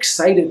yet and you're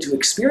excited to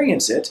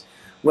experience it,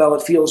 well,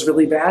 it feels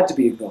really bad to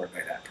be ignored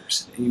by that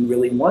person, and you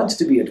really want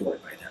to be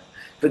adored by them.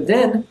 But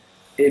then,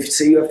 if,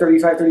 say, you have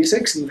 35,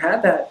 36, and you've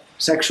had that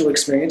sexual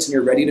experience and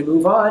you're ready to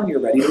move on, you're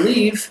ready to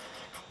leave,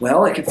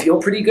 well, it can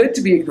feel pretty good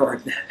to be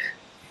ignored then.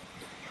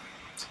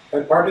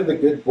 And part of the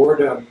good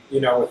boredom,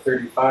 with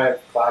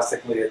 35,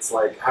 classically, it's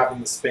like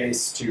having the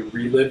space to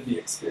relive the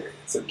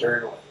experience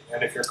internally.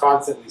 And if you're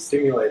constantly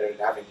stimulated and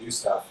having new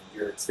stuff,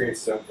 your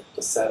experiences don't get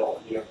to settle,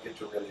 and you don't get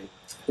to really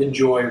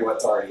enjoy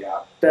what's already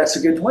out. That's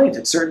a good point.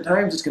 At certain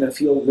times, it's going to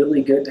feel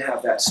really good to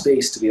have that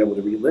space to be able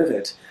to relive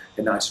it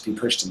and not just be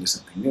pushed into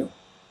something new.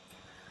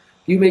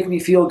 You make me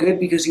feel good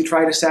because you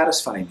try to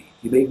satisfy me.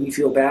 You make me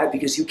feel bad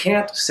because you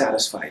can't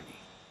satisfy me.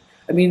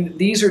 I mean,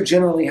 these are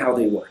generally how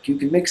they work. You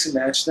can mix and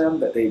match them,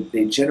 but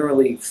they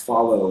generally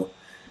follow.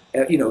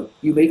 You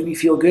make me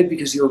feel good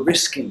because you're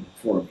risking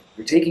for me.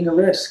 You're taking a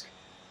risk.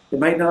 It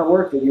might not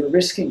work, but you're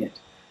risking it.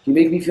 You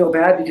make me feel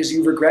bad because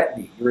you regret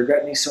me. You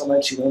regret me so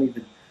much you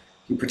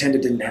pretend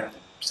it didn't happen.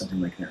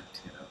 Something like that,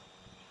 It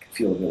can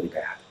feel really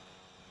bad.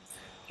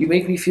 You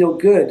make me feel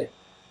good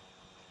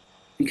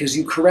because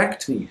you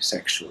correct me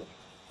sexually.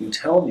 You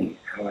tell me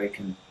how I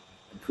can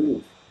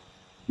improve.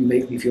 You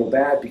make me feel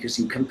bad because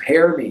you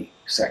compare me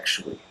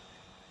sexually.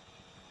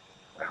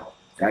 Wow,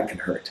 that can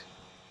hurt.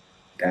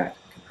 That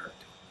can hurt.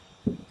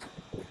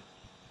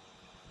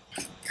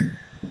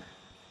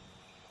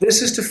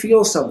 This is to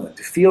feel someone,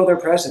 to feel their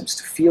presence,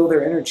 to feel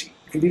their energy.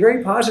 It can be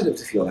very positive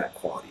to feel that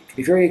quality. It can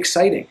be very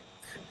exciting.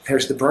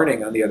 There's the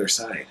burning on the other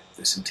side,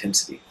 this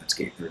intensity. That's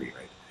gate 30,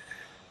 right?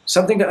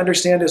 Something to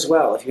understand as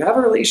well. If you have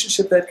a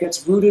relationship that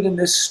gets rooted in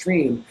this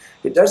stream,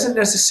 it doesn't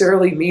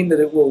necessarily mean that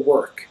it will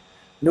work.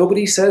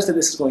 Nobody says that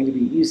this is going to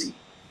be easy.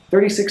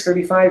 36,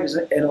 35 is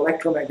an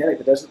electromagnetic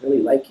that doesn't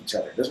really like each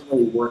other. It doesn't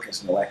really work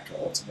as an electron.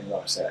 That's something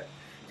Rob said.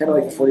 Kind of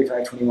like the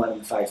 45, 21,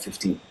 and the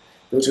 515.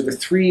 Those are the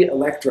three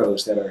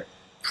electrodes that are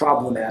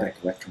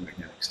problematic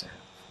electromagnetics to have.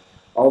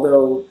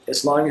 Although,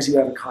 as long as you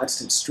have a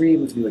constant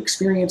stream of new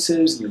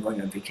experiences, and you're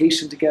going on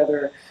vacation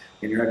together,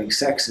 and you're having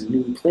sex in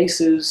new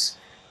places,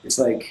 it's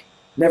like,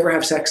 never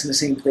have sex in the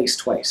same place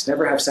twice.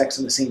 Never have sex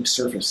on the same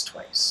surface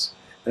twice.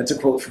 That's a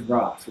quote from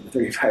Ra for the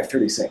 35,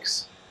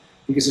 36.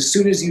 Because as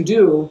soon as you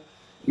do,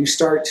 you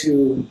start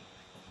to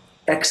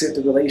exit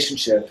the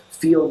relationship,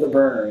 feel the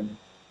burn,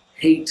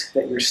 hate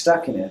that you're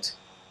stuck in it,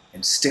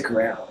 and stick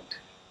around.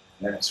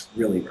 That's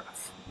really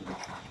rough.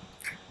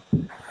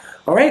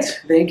 All right,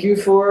 thank you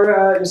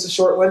for just a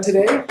short one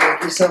today.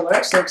 Thank you so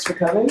much. Thanks for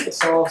coming.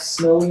 It's all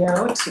snowy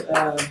out,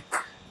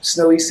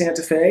 snowy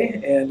Santa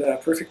Fe, and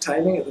perfect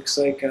timing. It looks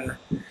like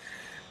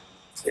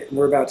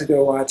we're about to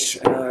go watch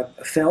a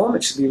film.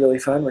 It should be really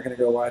fun. We're going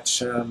to go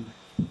watch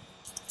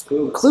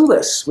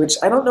Clueless, which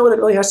I don't know what it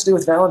really has to do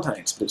with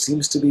Valentine's, but it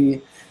seems to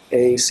be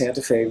a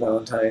Santa Fe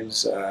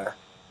Valentine's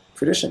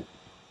tradition.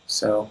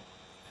 So,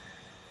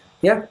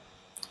 yeah.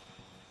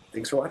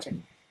 Thanks for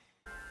watching.